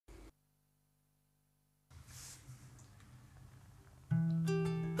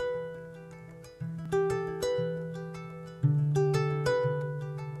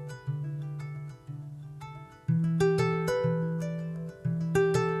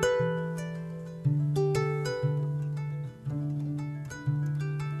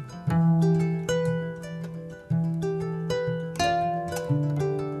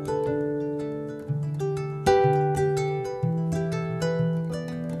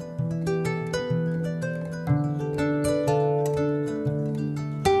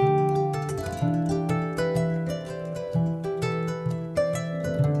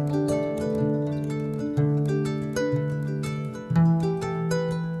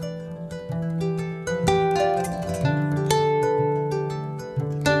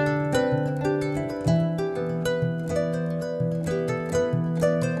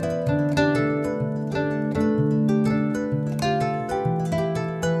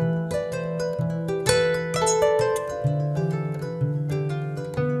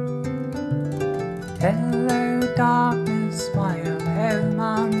Hello darkness, my own home,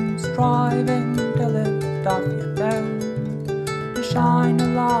 I'm striving to lift off your load, to shine a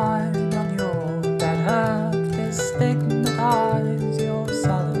light on your dead hurt, to stigmatize your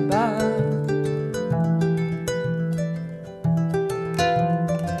southern birth.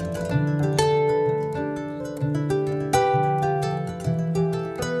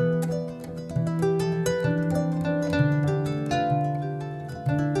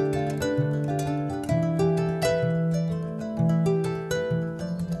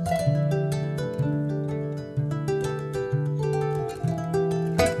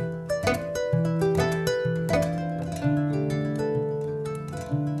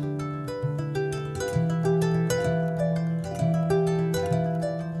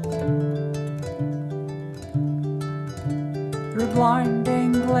 Through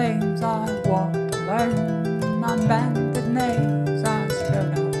blinding gleams I walked alone, on bended knees I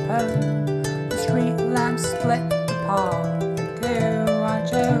strode up home. The street lamps split the path in two, I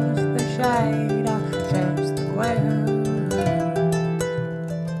chose the shade, I chose the gloom.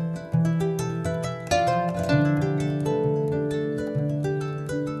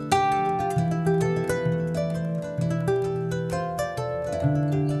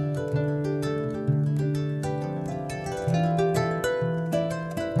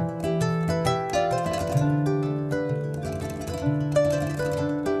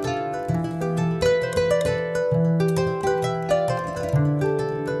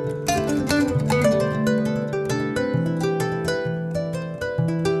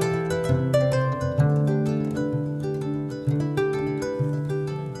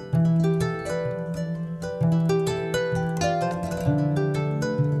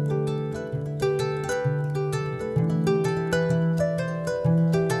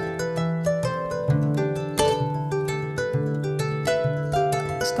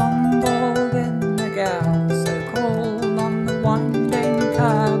 Stumbled in the gale so cold on the winding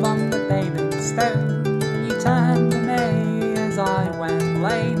curb on the paving stone. You turned to me as I went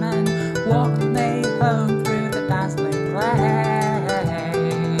lame and walked me home through the dazzling glare.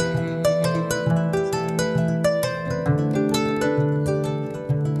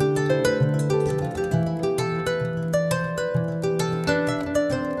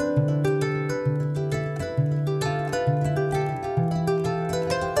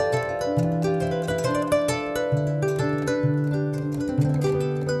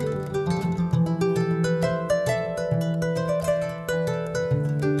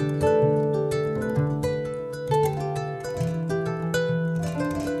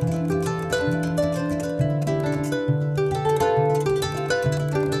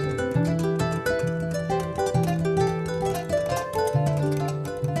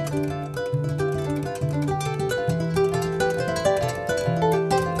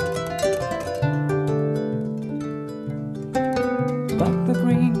 But the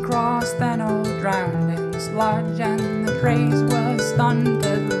green grass then all drowned in sludge, and the trees were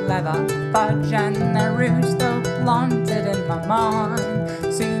stunted leather fudge, and their roots still planted in my mind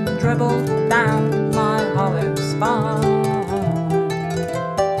soon dribbled down my hollow spine.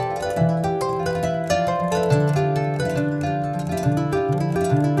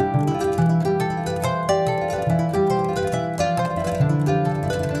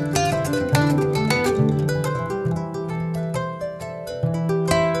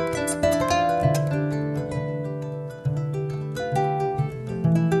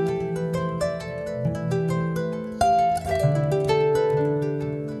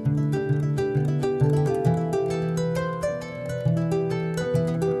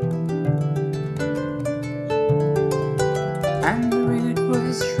 And the route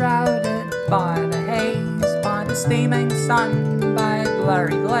was shrouded by the haze, by the steaming sun, by a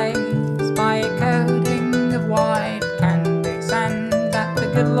blurry glaze, by a coating of white candy sand that the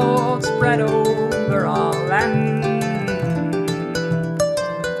good Lord spread over